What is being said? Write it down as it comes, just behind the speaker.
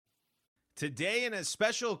Today, in a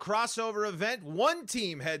special crossover event, one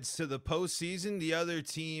team heads to the postseason. The other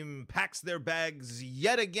team packs their bags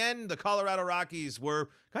yet again. The Colorado Rockies were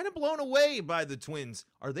kind of blown away by the Twins.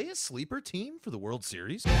 Are they a sleeper team for the World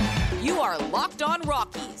Series? You are Locked On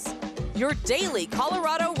Rockies, your daily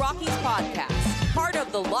Colorado Rockies podcast. Part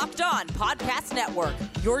of the Locked On Podcast Network,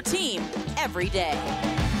 your team every day.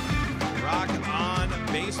 Rock on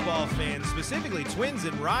baseball fans, specifically Twins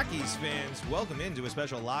and Rockies fans, welcome into a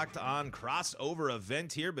special Locked On crossover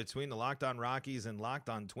event here between the Locked On Rockies and Locked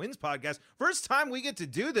On Twins podcast. First time we get to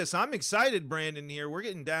do this. I'm excited, Brandon, here. We're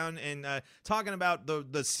getting down and talking about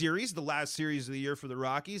the series, the last series of the year for the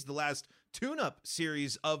Rockies, the last tune-up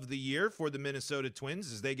series of the year for the Minnesota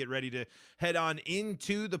Twins as they get ready to head on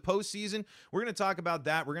into the postseason. We're going to talk about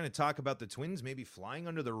that. We're going to talk about the Twins maybe flying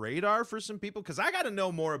under the radar for some people, because I got to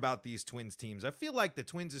know more about these Twins teams. I feel like the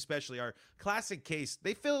Twins especially are classic case.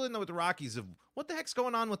 They fill in with the Rockies of what the heck's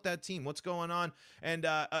going on with that team, what's going on. And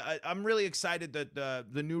I'm really excited that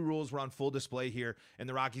the new rules were on full display here and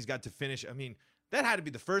the Rockies got to finish. I mean, that had to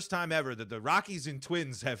be the first time ever that the Rockies and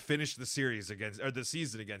Twins have finished the series against, or the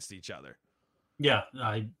season against each other. Yeah,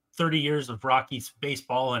 30 years of Rockies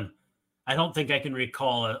baseball, and I don't think I can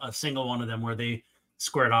recall a single one of them where they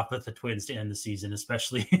squared off with the Twins to end the season,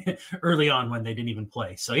 especially early on when they didn't even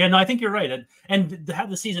play. So, yeah, no, I think you're right. And to have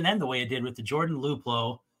the season end the way it did with the Jordan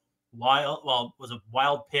Luplow, was a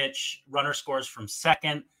wild pitch, runner scores from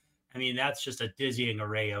second. I mean, that's just a dizzying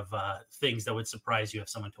array of things that would surprise you if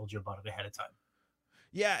someone told you about it ahead of time.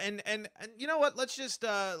 Yeah, and you know what? Let's just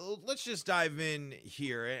dive in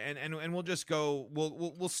here, and we'll just go.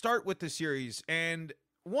 We'll start with the series. And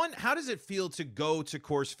one, how does it feel to go to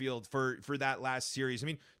Coors Field for that last series? I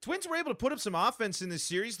mean, Twins were able to put up some offense in this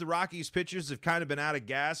series. The Rockies pitchers have kind of been out of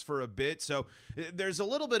gas for a bit, so there's a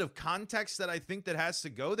little bit of context that I think that has to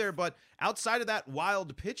go there. But outside of that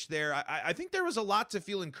wild pitch there, I think there was a lot to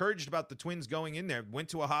feel encouraged about the Twins going in there. Went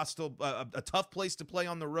to a hostile, a tough place to play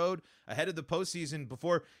on the road ahead of the postseason.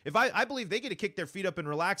 Before, if I believe they get to kick their feet up and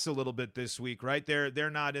relax a little bit this week, right? They're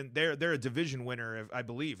a division winner, I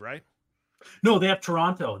believe, right? No, they have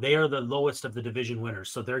Toronto. They are the lowest of the division winners.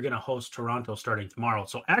 So they're going to host Toronto starting tomorrow.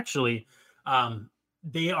 So actually,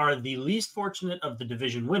 they are the least fortunate of the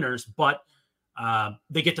division winners, but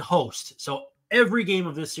they get to host. So every game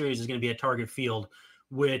of this series is going to be at Target Field,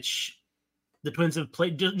 which the Twins have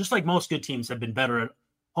played, just like most good teams, have been better at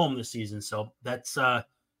home this season. So that's kind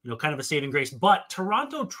of a saving grace. But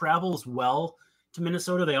Toronto travels well to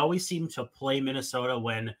Minnesota. They always seem to play Minnesota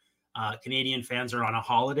when Canadian fans are on a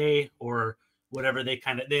holiday or whatever. They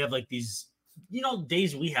have like these,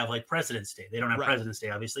 days we have, like President's Day. They don't have President's Day,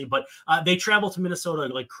 obviously, but they travel to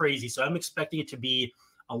Minnesota like crazy. So I'm expecting it to be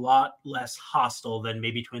a lot less hostile than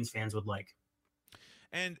maybe Twins fans would like.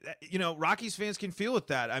 And, Rockies fans can feel with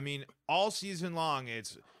that. I mean, all season long, and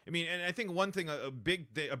I think one thing, a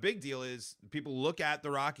big deal is people look at the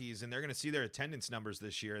Rockies and they're going to see their attendance numbers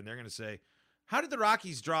this year and they're going to say, how did the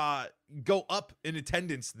Rockies go up in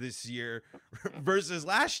attendance this year versus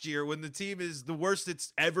last year when the team is the worst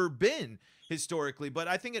it's ever been historically? But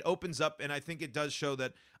I think it opens up, and I think it does show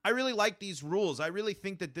that I really like these rules. I really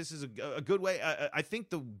think that this is a good way. I think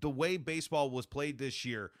the way baseball was played this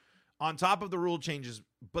year, on top of the rule changes,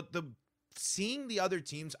 but seeing the other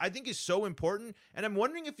teams, I think, is so important. And I'm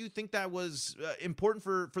wondering if you think that was important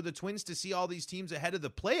for the Twins to see all these teams ahead of the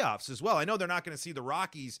playoffs as well. I know they're not going to see the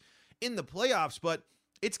Rockies in the playoffs, but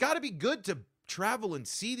it's got to be good to travel and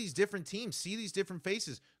see these different teams, see these different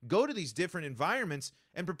faces, go to these different environments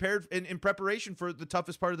and prepare in preparation for the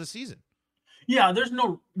toughest part of the season. Yeah, there's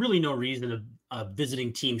really no reason a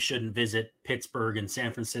visiting team shouldn't visit Pittsburgh and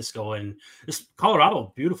San Francisco and this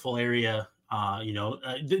Colorado, beautiful area.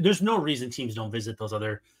 There's no reason teams don't visit those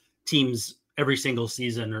other teams every single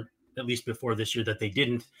season, or at least before this year that they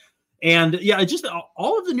didn't. And yeah, just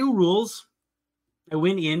all of the new rules, I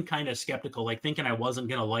went in kind of skeptical, like thinking I wasn't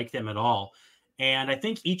going to like them at all. And I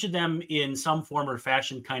think each of them in some form or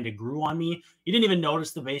fashion kind of grew on me. You didn't even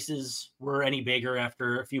notice the bases were any bigger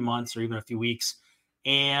after a few months or even a few weeks.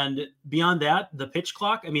 And beyond that, the pitch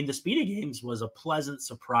clock, the speed of games was a pleasant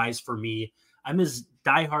surprise for me. I'm as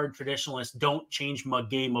diehard traditionalist, don't change my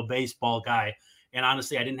game of baseball guy. And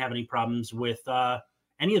honestly, I didn't have any problems with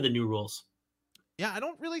any of the new rules. Yeah, I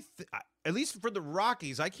don't really, at least for the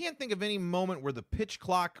Rockies, I can't think of any moment where the pitch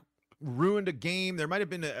clock ruined a game. There might have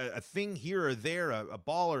been a thing here or there, a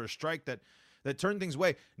ball or a strike that turned things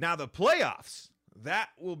away. Now the playoffs, That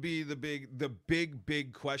will be the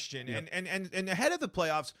big question. Yep. And ahead of the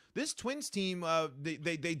playoffs, this Twins team,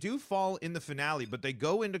 they do fall in the finale, but they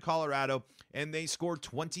go into Colorado and they score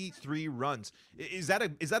 23 runs. Is that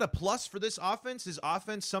a plus for this offense? Is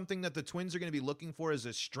offense something that the Twins are going to be looking for as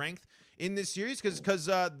a strength in this series? Because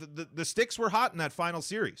the sticks were hot in that final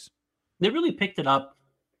series. They really picked it up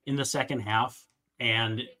in the second half,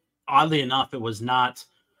 and oddly enough, it was not.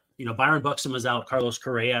 Byron Buxton was out. Carlos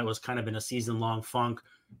Correa was kind of in a season-long funk.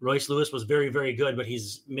 Royce Lewis was very, very good, but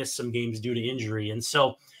he's missed some games due to injury. And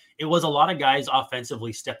so it was a lot of guys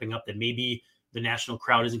offensively stepping up that maybe the national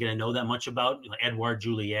crowd isn't going to know that much about. Edouard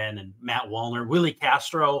Julien and Matt Wallner. Willie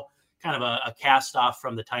Castro, kind of a cast-off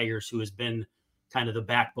from the Tigers, who has been kind of the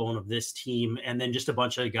backbone of this team. And then just a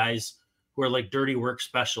bunch of guys who are like dirty work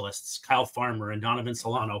specialists, Kyle Farmer and Donovan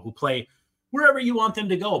Solano, who play wherever you want them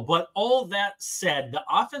to go. But all that said, the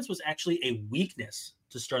offense was actually a weakness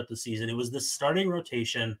to start the season. It was the starting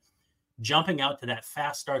rotation jumping out to that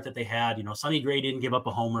fast start that they had. Sonny Gray didn't give up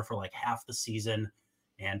a homer for like half the season,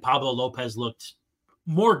 and Pablo Lopez looked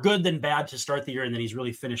more good than bad to start the year, and then he's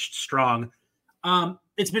really finished strong.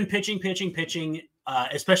 It's been pitching,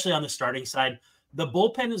 especially on the starting side. The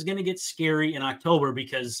bullpen is going to get scary in October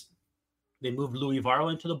because they moved Louis Varl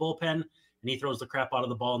into the bullpen, and he throws the crap out of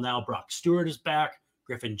the ball now. Brock Stewart is back.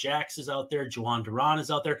 Griffin Jax is out there. Juan Duran is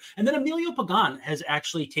out there. And then Emilio Pagan has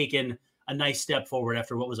actually taken a nice step forward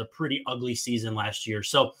after what was a pretty ugly season last year.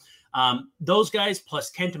 So those guys,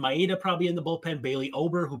 plus Kenta Maeda probably in the bullpen, Bailey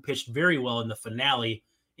Ober, who pitched very well in the finale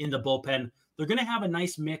in the bullpen, they're going to have a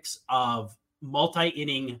nice mix of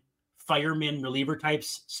multi-inning fireman reliever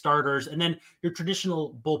types, starters, and then your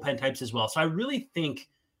traditional bullpen types as well. So I really think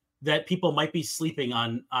that people might be sleeping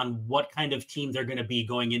on what kind of team they're going to be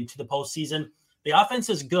going into the postseason. The offense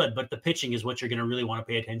is good, but the pitching is what you're going to really want to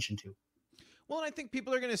pay attention to. Well, and I think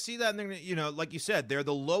people are going to see that, and they're going to, like you said, they're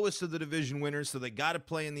the lowest of the division winners, so they got to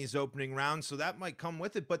play in these opening rounds, so that might come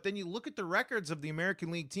with it. But then you look at the records of the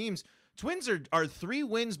American League teams. Twins are 3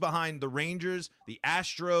 wins behind the Rangers, the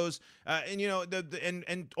Astros,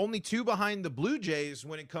 and only 2 behind the Blue Jays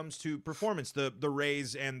when it comes to performance. The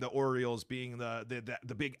Rays and the Orioles being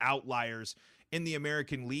the big outliers in the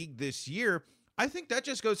American League this year. I think that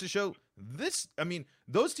just goes to show this. I mean,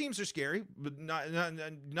 those teams are scary, but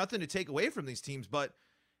nothing to take away from these teams. But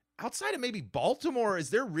outside of maybe Baltimore, is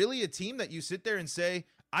there really a team that you sit there and say,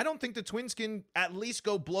 I don't think the Twins can at least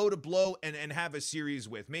go blow to blow and have a series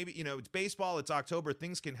with? Maybe, it's baseball, it's October,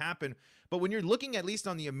 things can happen. But when you're looking at least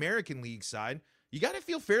on the American League side, you got to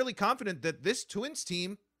feel fairly confident that this Twins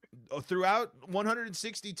team throughout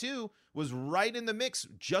 162 was right in the mix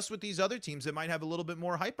just with these other teams that might have a little bit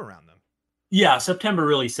more hype around them. Yeah, September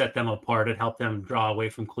really set them apart. It helped them draw away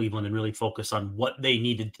from Cleveland and really focus on what they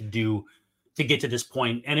needed to do to get to this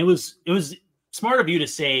point. And it was smart of you to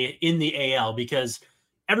say in the AL, because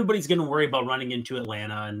everybody's going to worry about running into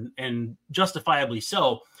Atlanta, and justifiably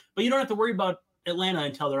so. But you don't have to worry about Atlanta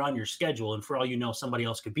until they're on your schedule. And for all you know, somebody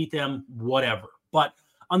else could beat them, whatever. But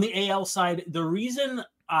on the AL side, the reason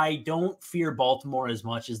I don't fear Baltimore as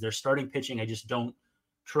much as their starting pitching, I just don't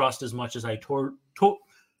trust as much as I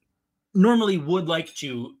normally would like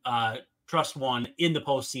to trust one in the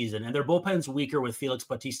postseason. And their bullpen's weaker with Felix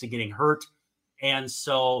Bautista getting hurt. And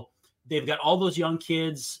so they've got all those young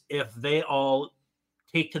kids. If they all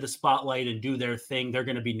take to the spotlight and do their thing, they're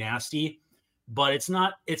going to be nasty. But it's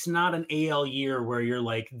not an AL year where you're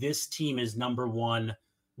like, this team is number one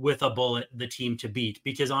with a bullet, the team to beat.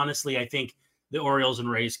 Because honestly, I think the Orioles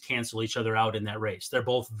and Rays cancel each other out in that race. They're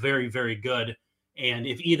both very, very good. And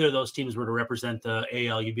if either of those teams were to represent the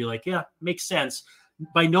AL, you'd be like, yeah, makes sense.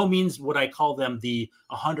 By no means would I call them the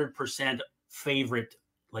 100% favorite,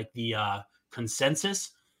 like the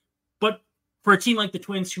consensus. But for a team like the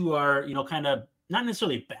Twins, who are, kind of not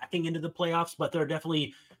necessarily backing into the playoffs, but they're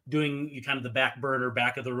definitely doing kind of the back burner,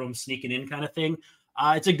 back of the room, sneaking in kind of thing.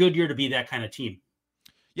 It's a good year to be that kind of team.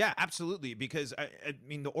 Yeah, absolutely. Because I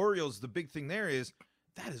mean, the Orioles, the big thing there is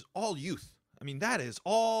that is all youth. I mean, that is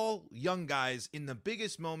all young guys in the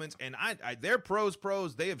biggest moments, and they're pros.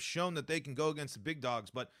 They have shown that they can go against the big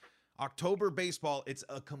dogs, but October baseball, it's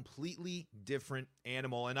a completely different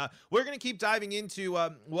animal. And we're going to keep diving into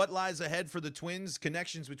what lies ahead for the Twins,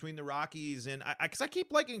 connections between the Rockies, and because I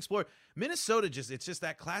keep liking explore Minnesota. It's just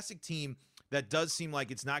that classic team that does seem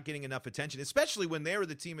like it's not getting enough attention, especially when they were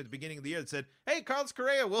the team at the beginning of the year that said, "Hey, Carlos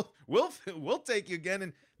Correa, we'll take you again."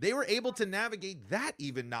 And they were able to navigate that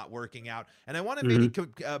even not working out. And I want to maybe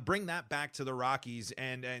bring that back to the Rockies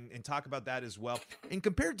and talk about that as well and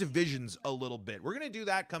compare divisions a little bit. We're going to do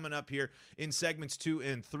that coming up here in segments 2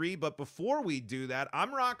 and 3. But before we do that,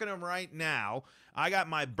 I'm rocking them right now. I got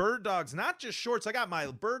my Bird Dogs, not just shorts. I got my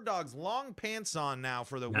Bird Dogs long pants on now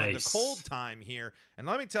for the cold time here. And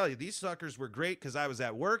let me tell you, these suckers were great because I was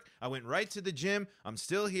at work. I went right to the gym. I'm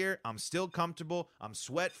still here. I'm still comfortable. I'm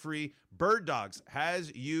sweat-free. Bird Dogs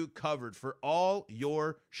has you covered for all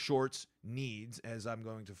your shorts needs. As I'm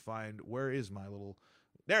going to find, where is my little...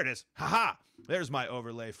 There it is. Ha-ha. There's my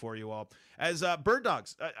overlay for you all. As Bird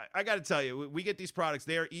Dogs, I got to tell you, we get these products.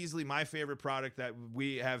 They are easily my favorite product that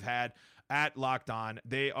we have had at Locked On.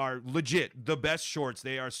 They are legit the best shorts.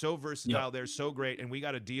 They are so versatile. Yep. They're so great, and we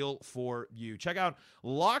got a deal for you. Check out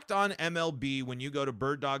Locked On MLB when you go to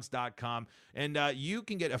birddogs.com, and you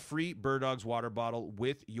can get a free Bird Dogs water bottle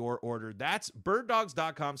with your order. That's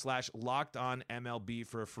birddogs.com/LockedOnMLB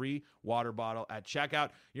for a free water bottle at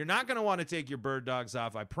checkout. You're not going to want to take your Bird Dogs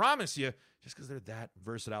off, I promise you, just because they're that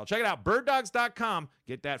versatile. Check it out, birddogs.com.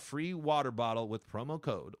 Get that free water bottle with promo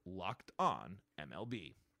code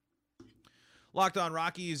LOCKEDONMLB. Locked On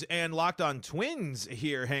Rockies and Locked On Twins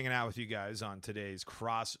here hanging out with you guys on today's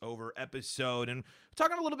crossover episode. And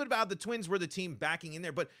talking a little bit about the Twins were the team backing in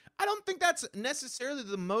there, but I don't think that's necessarily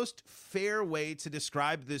the most fair way to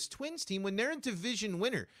describe this Twins team when they're a division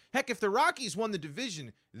winner. Heck, if the Rockies won the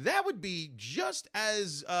division, that would be just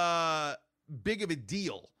as big of a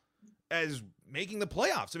deal as making the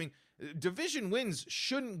playoffs. I mean, division wins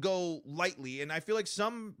shouldn't go lightly, and I feel like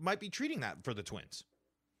some might be treating that for the Twins.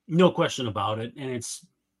 No question about it. And it's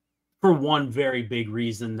for one very big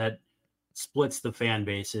reason that splits the fan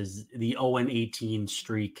base is the 0-18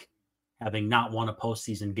 streak, having not won a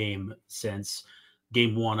postseason game since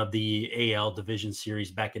game 1 of the AL Division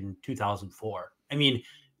Series back in 2004. I mean,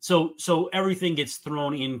 so everything gets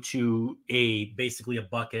thrown into basically a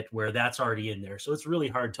bucket where that's already in there. So it's really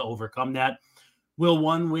hard to overcome that. Will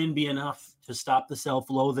one win be enough to stop the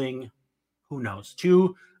self-loathing? Who knows?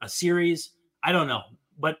 2, a series? I don't know.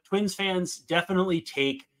 But Twins fans definitely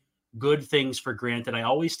take good things for granted. I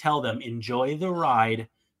always tell them, enjoy the ride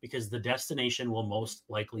because the destination will most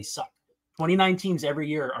likely suck. 29 teams every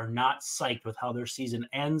year are not psyched with how their season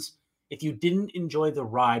ends. If you didn't enjoy the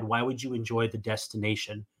ride, why would you enjoy the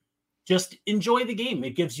destination? Just enjoy the game.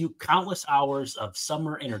 It gives you countless hours of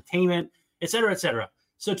summer entertainment, et cetera, et cetera.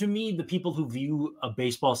 So to me, the people who view a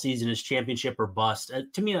baseball season as championship or bust,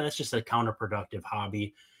 to me, that's just a counterproductive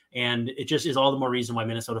hobby. And it just is all the more reason why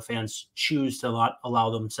Minnesota fans choose to not allow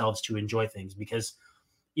themselves to enjoy things because,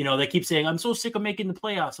 you know, they keep saying, I'm so sick of making the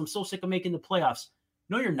playoffs. I'm so sick of making the playoffs.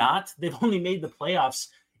 No, you're not. They've only made the playoffs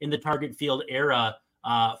in the Target Field era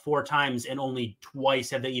 4 times, and only twice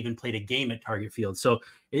have they even played a game at Target Field. So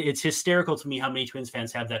it's hysterical to me how many Twins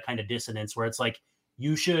fans have that kind of dissonance where it's like,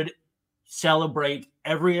 you should celebrate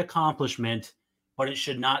every accomplishment, but it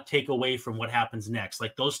should not take away from what happens next.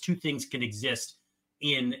 Like those two things can exist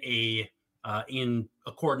in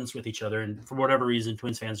accordance with each other, and for whatever reason,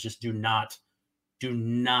 Twins fans just do not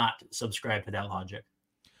subscribe to that logic.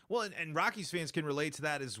 Well, and Rockies fans can relate to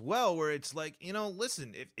that as well, where it's like, you know,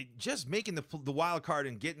 listen, if just making the wild card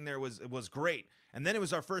and getting there was great, and then it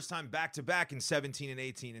was our first time back to back in 17 and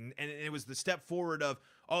 18, and it was the step forward of,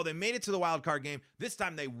 oh, they made it to the wild card game. This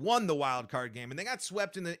time they won the wild card game, and they got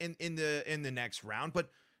swept in the next round, but.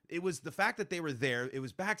 It was the fact that they were there. It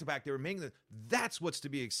was back-to-back. They were making that's what's to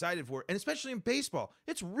be excited for. And especially in baseball,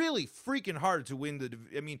 it's really freaking hard to win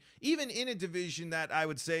even in a division that I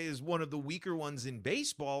would say is one of the weaker ones in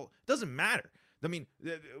baseball, it doesn't matter. I mean,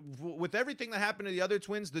 with everything that happened to the other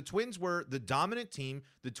Twins, the Twins were the dominant team.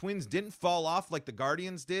 The Twins didn't fall off like the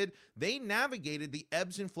Guardians did. They navigated the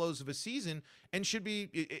ebbs and flows of a season and should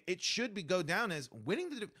go down as winning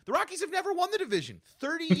the Rockies have never won the division.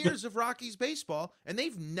 30 years of Rockies baseball, and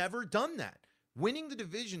they've never done that. Winning the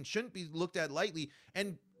division shouldn't be looked at lightly,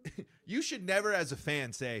 and you should never as a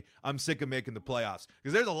fan say, I'm sick of making the playoffs,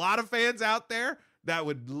 because there's a lot of fans out there that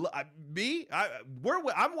would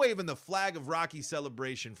I'm waving the flag of Rocky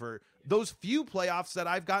celebration for those few playoffs that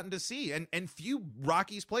I've gotten to see and few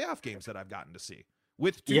Rockies playoff games that I've gotten to see,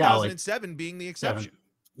 with 2007 being the exception.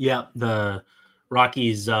 Yeah, the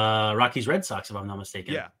Rockies Red Sox, if I'm not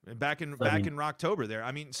mistaken. Yeah, back in October there.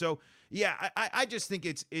 I mean, so yeah, I just think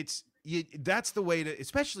that's the way to,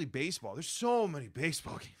 especially baseball. There's so many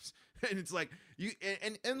baseball games, and it's like you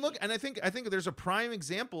and look, and I think there's a prime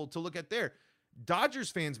example to look at there. Dodgers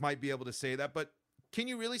fans might be able to say that, but can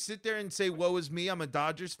you really sit there and say, woe is me, I'm a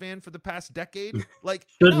Dodgers fan for the past decade? Like,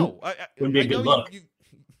 no. I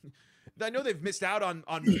know they've missed out on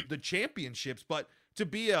the championships, but to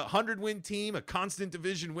be a 100-win team, a constant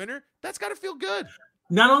division winner, that's got to feel good.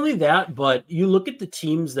 Not only that, but you look at the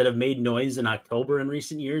teams that have made noise in October in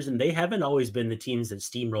recent years, and they haven't always been the teams that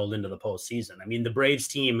steamrolled into the postseason. I mean, the Braves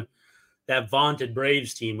team, that vaunted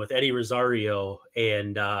Braves team with Eddie Rosario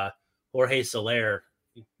and Jorge Soler,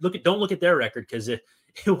 don't look at their record because it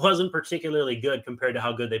wasn't particularly good compared to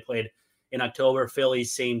how good they played in October.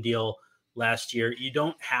 Phillies, same deal last year. You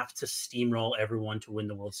don't have to steamroll everyone to win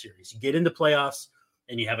the World Series. You get into playoffs,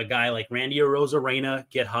 and you have a guy like Randy Arozarena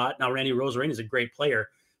get hot. Now, Randy Arozarena is a great player,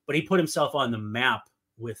 but he put himself on the map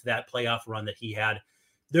with that playoff run that he had.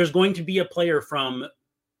 There's going to be a player from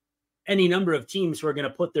any number of teams who are going to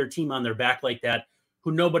put their team on their back like that,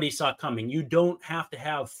 who nobody saw coming. You don't have to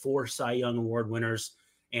have 4 Cy Young Award winners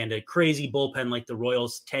and a crazy bullpen like the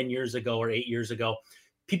Royals 10 years ago or 8 years ago.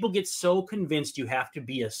 People get so convinced you have to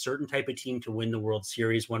be a certain type of team to win the World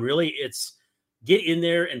Series when really it's get in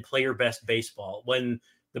there and play your best baseball. When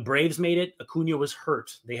the Braves made it, Acuna was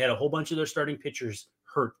hurt. They had a whole bunch of their starting pitchers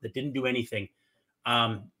hurt that didn't do anything.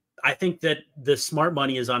 I think that the smart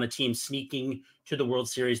money is on a team sneaking to the World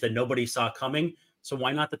Series that nobody saw coming. So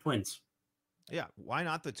why not the Twins? Yeah, why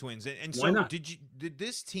not the Twins? And Why so not? did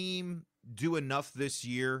this team do enough this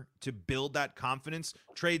year to build that confidence?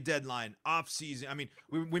 Trade deadline, off season. I mean,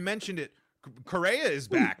 we mentioned it. Correa is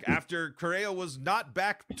back after Correa was not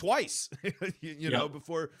back twice, you know,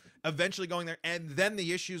 before eventually going there. And then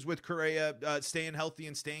the issues with Correa staying healthy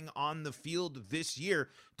and staying on the field this year.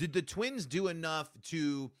 Did the Twins do enough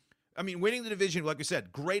to, I mean, winning the division, like I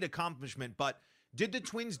said, great accomplishment, but did the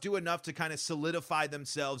Twins do enough to kind of solidify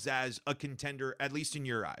themselves as a contender, at least in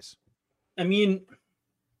your eyes? I mean,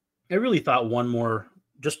 I really thought not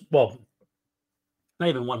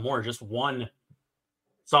even one more, just one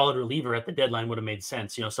solid reliever at the deadline would have made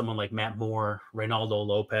sense. You know, someone like Matt Moore, Reynaldo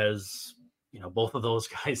Lopez, you know, both of those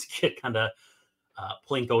guys get kind of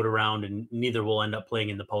plinkoed around and neither will end up playing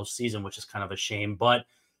in the postseason, which is kind of a shame. But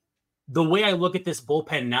the way I look at this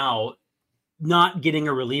bullpen now, not getting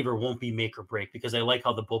a reliever won't be make or break because I like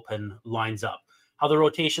how the bullpen lines up. How the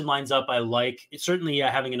rotation lines up, I like. Certainly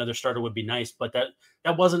having another starter would be nice, but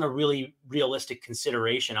that wasn't a really realistic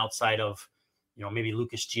consideration outside of, you know, maybe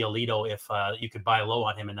Lucas Giolito if you could buy low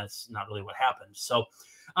on him, and that's not really what happened. So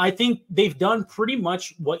I think they've done pretty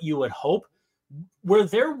much what you would hope. Where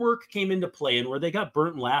their work came into play and where they got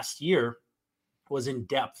burnt last year was in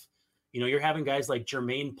depth. You know, you're having guys like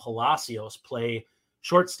Jermaine Palacios play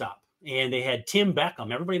shortstop, and they had Tim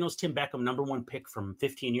Beckham. Everybody knows Tim Beckham, number 1 pick from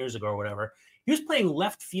 15 years ago or whatever. He was playing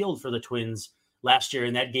left field for the Twins last year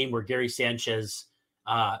in that game where Gary Sanchez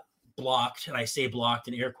blocked, and I say blocked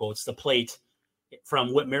in air quotes, the plate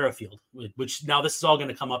from Whit Merrifield, which now this is all going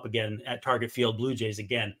to come up again at Target Field Blue Jays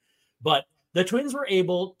again. But the Twins were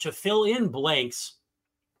able to fill in blanks,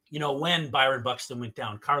 you know, when Byron Buxton went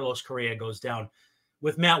down, Carlos Correa goes down,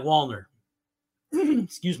 with Matt Wallner,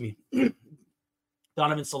 excuse me,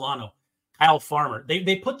 Donovan Solano, Kyle Farmer.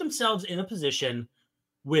 They put themselves in a position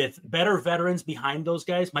with better veterans behind those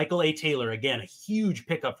guys. Michael A. Taylor, again, a huge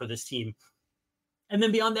pickup for this team. And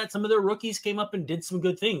then beyond that, some of their rookies came up and did some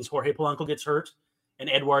good things. Jorge Polanco gets hurt, and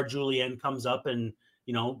Edouard Julien comes up and,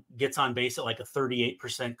 you know, gets on base at like a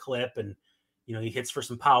 38% clip, and, you know, he hits for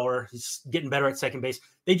some power. He's getting better at second base.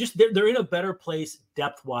 They're in a better place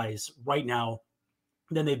depth-wise right now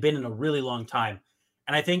than they've been in a really long time.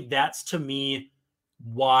 And I think that's, to me,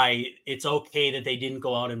 why it's okay that they didn't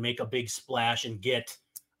go out and make a big splash and get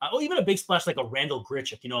even a big splash like a Randall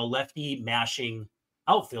Grichuk, you know, a lefty mashing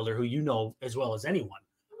outfielder who you know as well as anyone.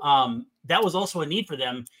 That was also a need for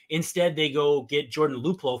them. Instead, they go get Jordan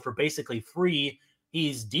Luplow for basically free.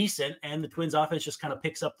 He's decent, and the Twins offense just kind of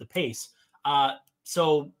picks up the pace.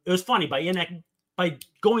 So it was funny. By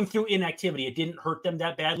going through inactivity, it didn't hurt them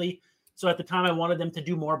that badly. So at the time, I wanted them to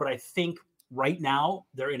do more, but I think right now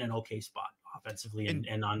they're in an okay spot offensively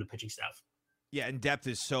and on the pitching staff. Yeah, and depth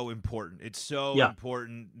is so important. It's so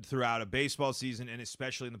important throughout a baseball season, and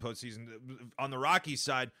especially in the postseason. On the Rockies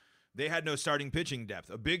side, they had no starting pitching depth.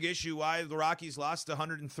 A big issue why the Rockies lost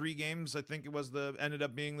 103 games, I think it was ended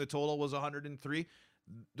up being the total was 103.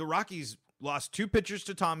 The Rockies lost 2 pitchers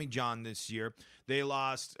to Tommy John this year. They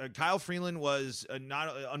lost Kyle Freeland was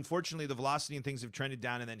not unfortunately the velocity and things have trended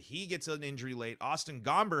down, and then he gets an injury late. Austin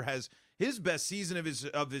Gomber has his best season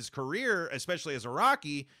of his career, especially as a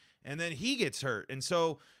Rocky, and then he gets hurt. And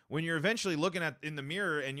so when you're eventually looking at in the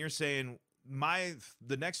mirror and you're saying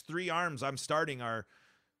the next 3 arms I'm starting are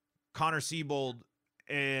Connor Siebold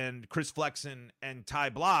and Chris Flexen and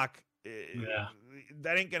Ty Block,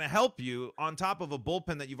 that ain't going to help you on top of a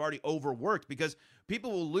bullpen that you've already overworked, because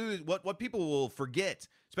people will lose what people will forget,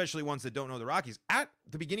 especially ones that don't know the Rockies. At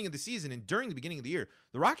the beginning of the season and during the beginning of the year,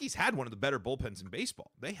 the Rockies had one of the better bullpens in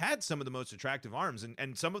baseball. They had some of the most attractive arms,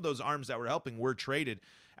 and some of those arms that were helping were traded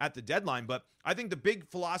at the deadline. But I think the big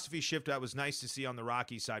philosophy shift that was nice to see on the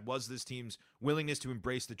Rockies side was this team's willingness to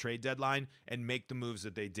embrace the trade deadline and make the moves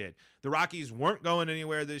that they did. The Rockies weren't going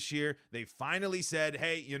anywhere this year. They finally said,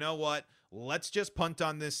 hey, you know what? Let's just punt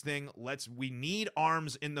on this thing. We need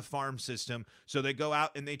arms in the farm system. So they go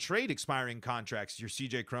out and they trade expiring contracts, your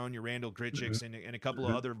CJ Cron, your Randall Grichuk, and a couple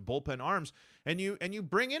of other bullpen arms, and you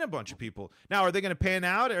bring in a bunch of people. Now, are they going to pan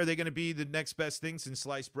out? Are they going to be the next best thing since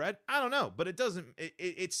sliced bread? I don't know, but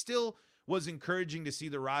it still was encouraging to see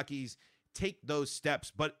the Rockies take those steps.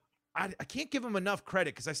 But I can't give them enough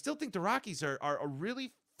credit, because I still think the Rockies are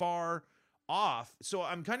really far off. So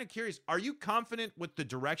I'm kind of curious, are you confident with the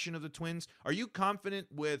direction of the Twins? Are you confident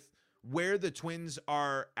with where the Twins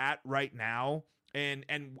are at right now and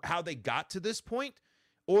how they got to this point?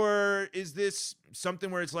 Or is this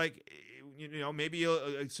something where it's like, maybe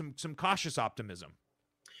some cautious optimism?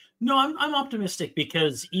 No, I'm optimistic,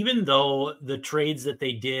 because even though the trades that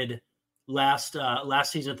they did last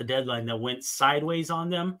season at the deadline that went sideways on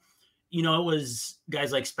them, it was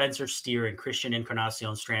guys like Spencer Steer and Christian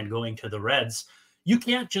Encarnacion Strand going to the Reds. You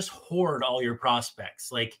can't just hoard all your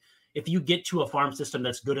prospects. Like, if you get to a farm system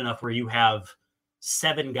that's good enough where you have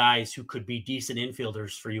 7 guys who could be decent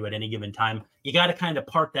infielders for you at any given time, you got to kind of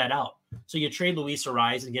part that out. So you trade Luis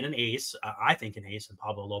Ariz and get an ace. I think an ace in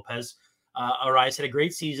Pablo Lopez. Ariz had a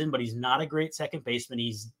great season, but he's not a great second baseman.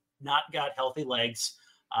 He's not got healthy legs.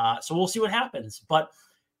 So we'll see what happens. But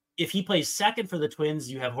if he plays second for the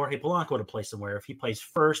Twins, you have Jorge Polanco to play somewhere. If he plays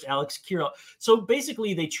first, Alex Kiro. So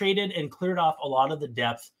basically, they traded and cleared off a lot of the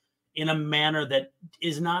depth in a manner that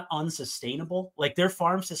is not unsustainable. Like, their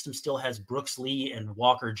farm system still has Brooks Lee and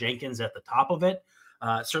Walker Jenkins at the top of it.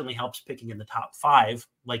 Certainly helps picking in the top 5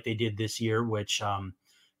 like they did this year, which,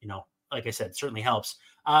 like I said, certainly helps.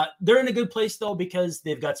 They're in a good place, though, because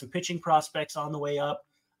they've got some pitching prospects on the way up.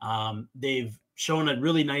 They've shown a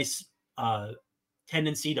really nice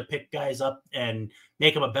tendency to pick guys up and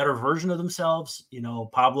make them a better version of themselves.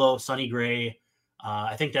 Pablo, Sonny Gray.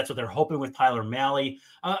 I think that's what they're hoping with Tyler Mahle.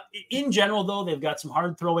 In general, though, they've got some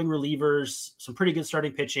hard-throwing relievers, some pretty good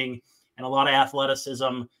starting pitching, and a lot of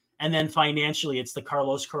athleticism. And then financially, it's the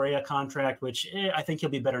Carlos Correa contract, which I think he'll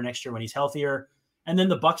be better next year when he's healthier. And then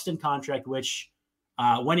the Buxton contract, which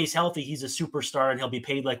when he's healthy, he's a superstar and he'll be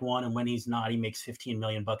paid like one. And when he's not, he makes $15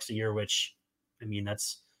 million a year, which,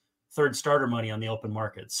 that's third starter money on the open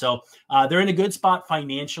market. So they're in a good spot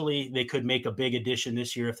financially. They could make a big addition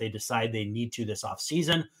this year if they decide they need to this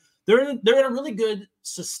offseason. They're in a really good,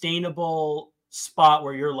 sustainable spot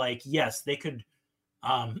where you're like, yes, they could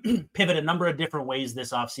pivot a number of different ways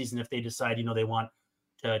this offseason if they decide, they want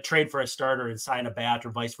to trade for a starter and sign a bat or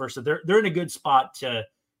vice versa. They're in a good spot to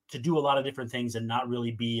do a lot of different things and not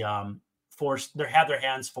really be forced. They have their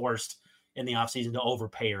hands forced in the offseason to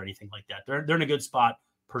overpay or anything like that. They're in a good spot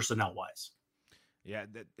personnel wise. Yeah.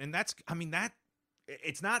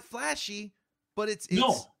 It's not flashy, but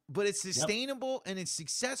it's sustainable and it's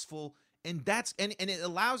successful. And it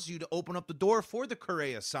allows you to open up the door for the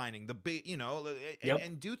Correa signing,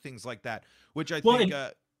 and do things like that, which I think,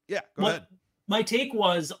 go ahead. My take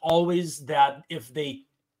was always that if they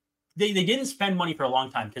didn't spend money for a long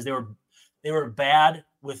time because they were bad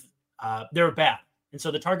with, they were bad. And so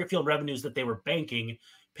the target field revenues that they were banking,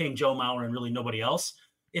 paying Joe Mauer and really nobody else,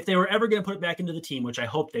 if they were ever going to put it back into the team, which I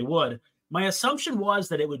hope they would, my assumption was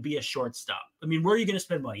that it would be a shortstop. Where are you going to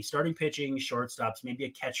spend money? Starting pitching, shortstops, maybe a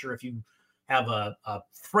catcher if you have a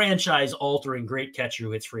franchise-altering great catcher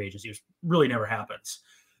who hits free agency, which really never happens.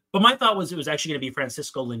 But my thought was it was actually going to be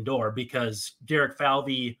Francisco Lindor because Derek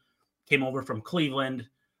Falvey came over from Cleveland.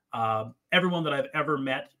 Everyone that I've ever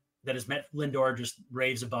met that has met Lindor just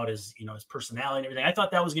raves about his personality and everything. I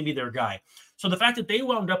thought that was going to be their guy. So the fact that they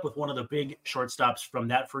wound up with one of the big shortstops from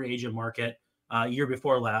that free agent market year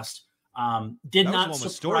before last did that not was one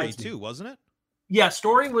with surprise Story me. Too, wasn't it? Yeah,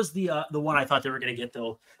 Story was the one I thought they were going to get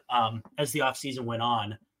though as the offseason went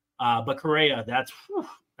on. But Correa, that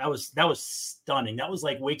was stunning. That was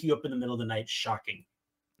like wake you up in the middle of the night, shocking.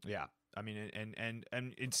 Yeah, and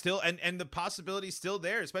it's still and the possibility's still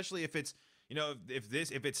there, especially if it's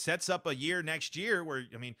if it sets up a year next year where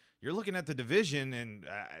you're looking at the division and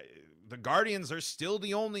the Guardians are still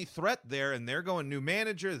the only threat there, and they're going new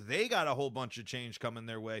manager. They got a whole bunch of change coming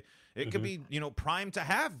their way. It could be prime to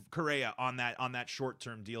have Correa on that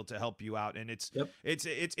short-term deal to help you out, and it's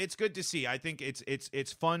good to see. I think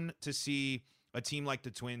it's fun to see a team like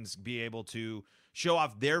the Twins be able to show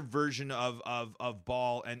off their version of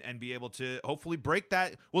ball and be able to hopefully break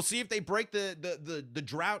that. We'll see if they break the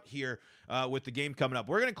drought here with the game coming up.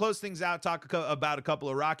 We're going to close things out, talk about a couple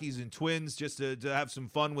of Rockies and Twins just to have some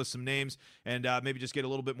fun with some names and maybe just get a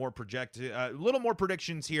little bit more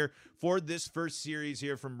predictions here for this first series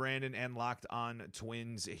here from Brandon and Locked On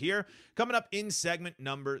Twins here coming up in segment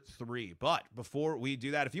number 3. But before we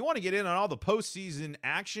do that, if you want to get in on all the postseason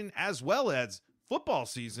action as well as football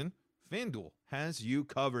season, FanDuel has you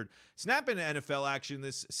covered. Snap into NFL action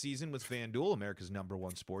this season with FanDuel, America's #1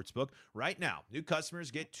 sportsbook. Right now, new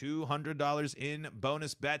customers get $200 in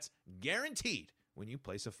bonus bets guaranteed when you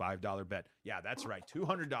place a $5 bet. Yeah, that's right.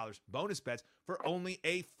 $200 bonus bets for only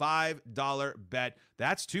a $5 bet.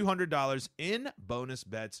 That's $200 in bonus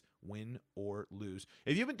bets, win or lose.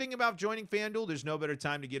 If you've been thinking about joining FanDuel, there's no better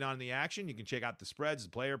time to get on the action. You can check out the spreads, the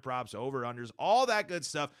player props, over-unders, all that good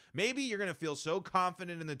stuff. Maybe you're going to feel so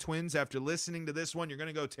confident in the Twins after listening to this one, you're going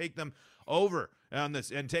to go take them over on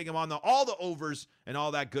this and take them on all the overs and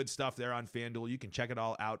all that good stuff there on FanDuel. You can check it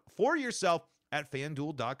all out for yourself at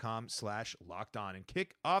FanDuel.com/lockedon and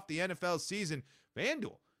kick off the NFL season.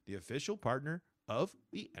 FanDuel, the official partner of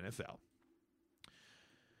the NFL.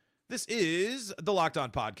 This is the Locked On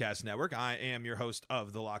Podcast Network. I am your host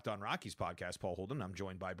of the Locked On Rockies podcast, Paul Holden. I'm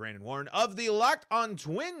joined by Brandon Warren of the Locked On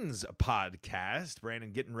Twins podcast.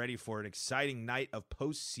 Brandon getting ready for an exciting night of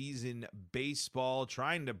postseason baseball,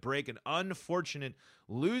 trying to break an unfortunate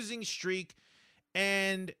losing streak.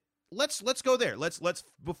 And let's go there. Let's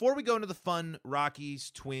before we go into the fun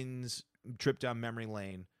Rockies Twins trip down memory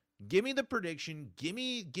lane, give me the prediction. Give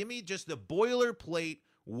me just the boilerplate,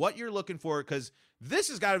 what you're looking for, because this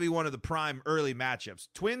has got to be one of the prime early matchups.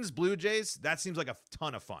 Twins, Blue Jays, that seems like a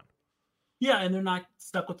ton of fun. Yeah, and they're not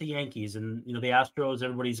stuck with the Yankees. And, the Astros,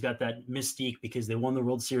 everybody's got that mystique because they won the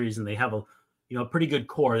World Series and they have a pretty good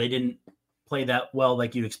core. They didn't play that well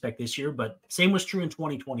like you'd expect this year, but same was true in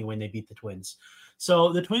 2020 when they beat the Twins.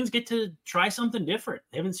 So the Twins get to try something different.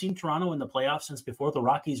 They haven't seen Toronto in the playoffs since before the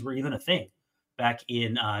Rockies were even a thing back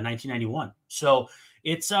in 1991. So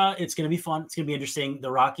it's going to be fun. It's going to be interesting.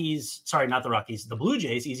 The Blue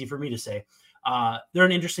Jays, easy for me to say. They're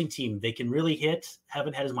an interesting team. They can really hit,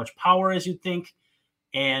 haven't had as much power as you'd think,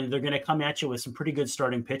 and they're going to come at you with some pretty good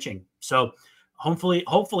starting pitching. So hopefully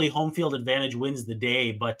home field advantage wins the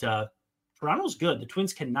day, but Toronto's good. The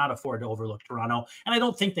Twins cannot afford to overlook Toronto, and I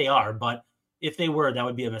don't think they are, but if they were, that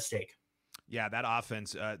would be a mistake. Yeah, that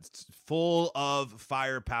offense, it's full of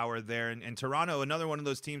firepower there. And Toronto, another one of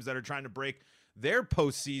those teams that are trying to break their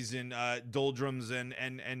postseason doldrums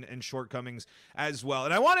and shortcomings as well.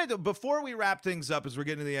 And I wanted to, before we wrap things up as we're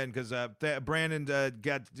getting to the end, because Brandon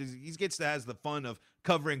has the fun of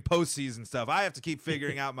covering postseason stuff. I have to keep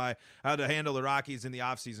figuring out how to handle the Rockies in the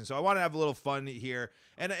offseason. So I want to have a little fun here.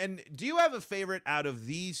 And do you have a favorite out of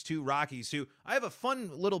these two Rockies? Who I have a fun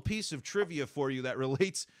little piece of trivia for you that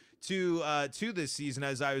relates to this season,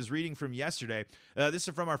 as I was reading from yesterday. This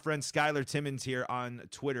is from our friend Skylar Timmons here on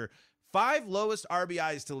Twitter. 5 lowest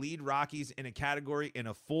RBIs to lead Rockies in a category in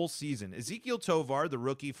a full season. Ezequiel Tovar, the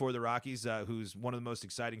rookie for the Rockies, who's one of the most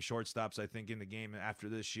exciting shortstops, I think, in the game after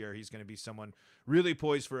this year. He's going to be someone really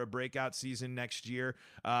poised for a breakout season next year.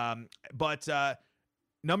 But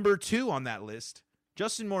number 2 on that list,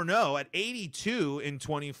 Justin Morneau at 82 in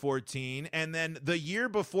 2014. And then the year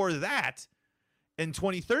before that, in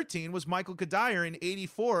 2013, was Michael Kadire in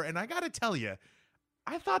 84. And I got to tell you,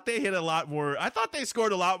 I thought they hit a lot more. I thought they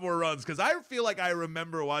scored a lot more runs, because I feel like I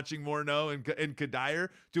remember watching Morneau and Kadire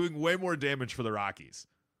doing way more damage for the Rockies.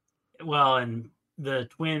 Well, and the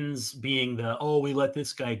Twins being we let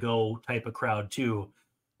this guy go type of crowd too.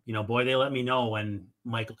 Boy, they let me know when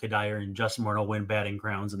Michael Kadire and Justin Morneau win batting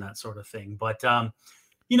crowns and that sort of thing. But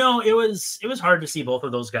it was hard to see both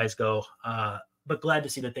of those guys go. But glad to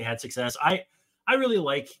see that they had success. I really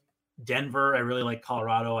like Denver. I really like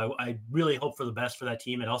Colorado. I really hope for the best for that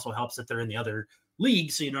team. It also helps that they're in the other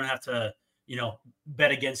league, so you don't have to,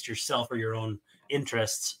 bet against yourself or your own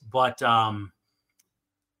interests. But for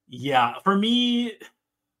me,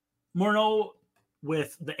 Morneau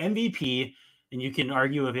with the MVP, and you can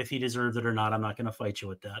argue if he deserves it or not. I'm not going to fight you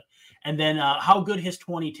with that. And then how good his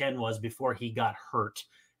 2010 was before he got hurt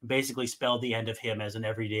basically spelled the end of him as an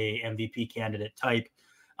everyday MVP candidate type.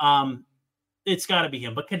 It's got to be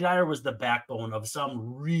him. But Kadire was the backbone of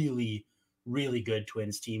some really, really good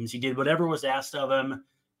Twins teams. He did whatever was asked of him,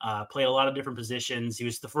 played a lot of different positions. He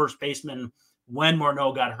was the first baseman when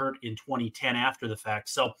Morneau got hurt in 2010 after the fact.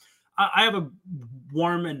 So I have a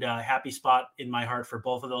warm and happy spot in my heart for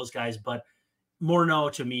both of those guys. But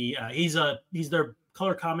Morneau, to me, he's their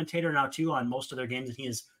color commentator now, too, on most of their games, and he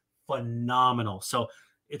is phenomenal. So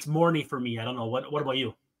it's morning for me. I don't know. What about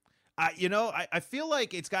you? I feel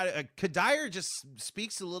like it's got Kadire just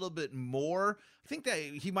speaks a little bit more. I think that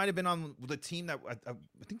he might have been on the team that I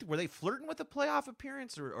think were they flirting with a playoff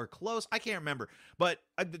appearance or close. I can't remember, but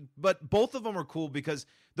both of them are cool because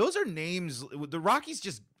those are names. The Rockies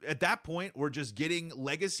just at that point were just getting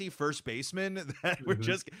legacy first basemen that were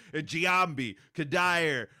just Giambi,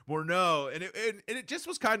 Kadire, Morneau, and it just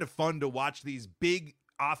was kind of fun to watch these big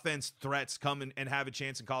offense threats come and have a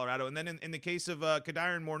chance in Colorado. And then in the case of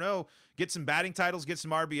Kadire and Morneau, get some batting titles, get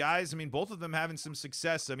some RBIs. I mean, both of them having some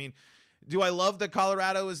success. I mean, do I love that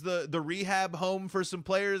Colorado is the rehab home for some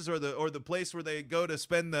players or the place where they go to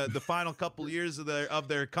spend the final couple years of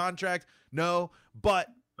their contract? No, but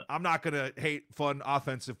I'm not going to hate fun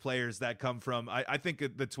offensive players that come from. I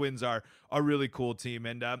think the Twins are a really cool team,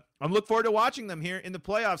 and I'm looking forward to watching them here in the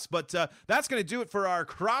playoffs. But that's going to do it for our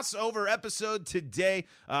crossover episode today,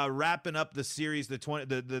 wrapping up the series,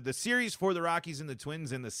 the series for the Rockies and the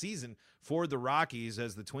Twins, and the season for the Rockies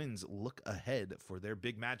as the Twins look ahead for their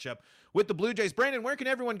big matchup with the Blue Jays. Brandon, where can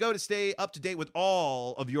everyone go to stay up to date with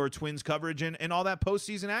all of your Twins coverage and all that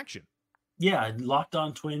postseason action? Yeah, Locked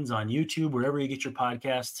On Twins on YouTube, wherever you get your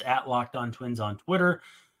podcasts, at Locked On Twins on Twitter,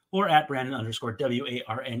 or at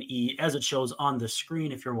Brandon_WARNE, as it shows on the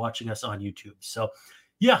screen if you're watching us on YouTube. So,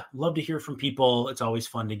 yeah, love to hear from people. It's always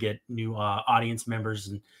fun to get new audience members,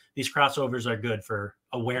 and these crossovers are good for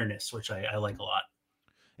awareness, which I like a lot.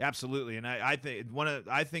 Absolutely, and I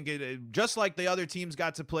think it just like the other teams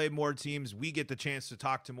got to play more teams, we get the chance to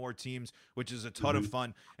talk to more teams, which is a ton of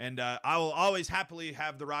fun. And I will always happily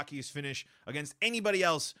have the Rockies finish against anybody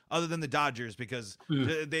else other than the Dodgers because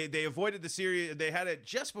they avoided the series. They had it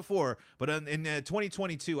just before, but in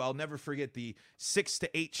 2022, I'll never forget the 6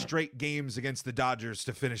 to 8 straight games against the Dodgers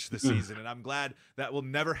to finish the season, and I'm glad that will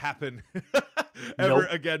never happen ever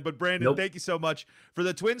again. But Brandon, thank you so much. For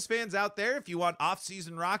the Twins fans out there, if you want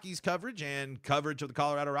off-season Rockies coverage and coverage of the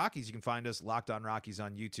Colorado Rockies, you can find us Locked On Rockies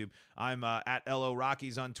on YouTube. I'm at LO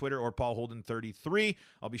Rockies on Twitter or Paul Holden 33.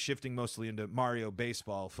 I'll be shifting mostly into Mario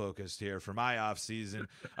baseball focused here for my off season.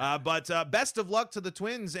 But best of luck to the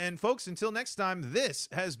Twins, and folks, until next time, this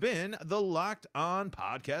has been the Locked On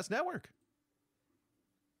Podcast Network.